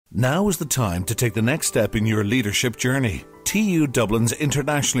Now is the time to take the next step in your leadership journey. TU Dublin's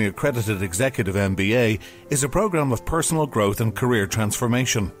internationally accredited Executive MBA is a program of personal growth and career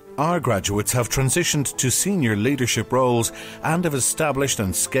transformation. Our graduates have transitioned to senior leadership roles and have established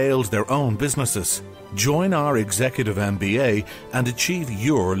and scaled their own businesses. Join our Executive MBA and achieve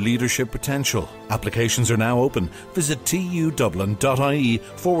your leadership potential. Applications are now open. Visit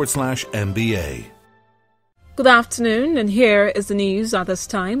tudublin.ie/MBA. Good afternoon, and here is the news at this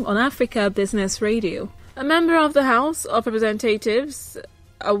time on Africa Business Radio. A member of the House of Representatives,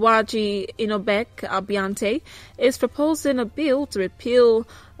 Awaji-Inombek Abiante, is proposing a bill to repeal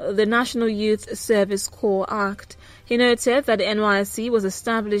the National Youth Service Corps Act. He noted that the NYSC was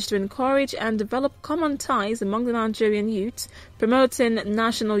established to encourage and develop common ties among the Nigerian youths, promoting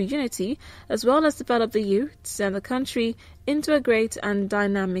national unity, as well as develop the youths and the country into a great and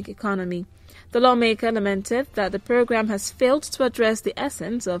dynamic economy. The lawmaker lamented that the program has failed to address the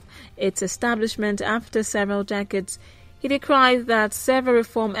essence of its establishment after several decades. He decried that several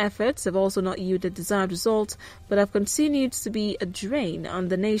reform efforts have also not yielded desired results, but have continued to be a drain on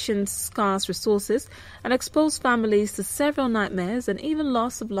the nation's scarce resources and exposed families to several nightmares and even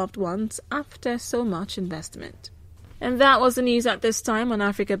loss of loved ones after so much investment. And that was the news at this time on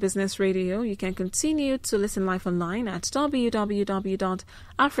Africa Business Radio. You can continue to listen live online at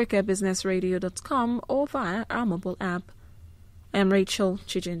www.africabusinessradio.com or via our mobile app. I'm Rachel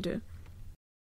Chijindu.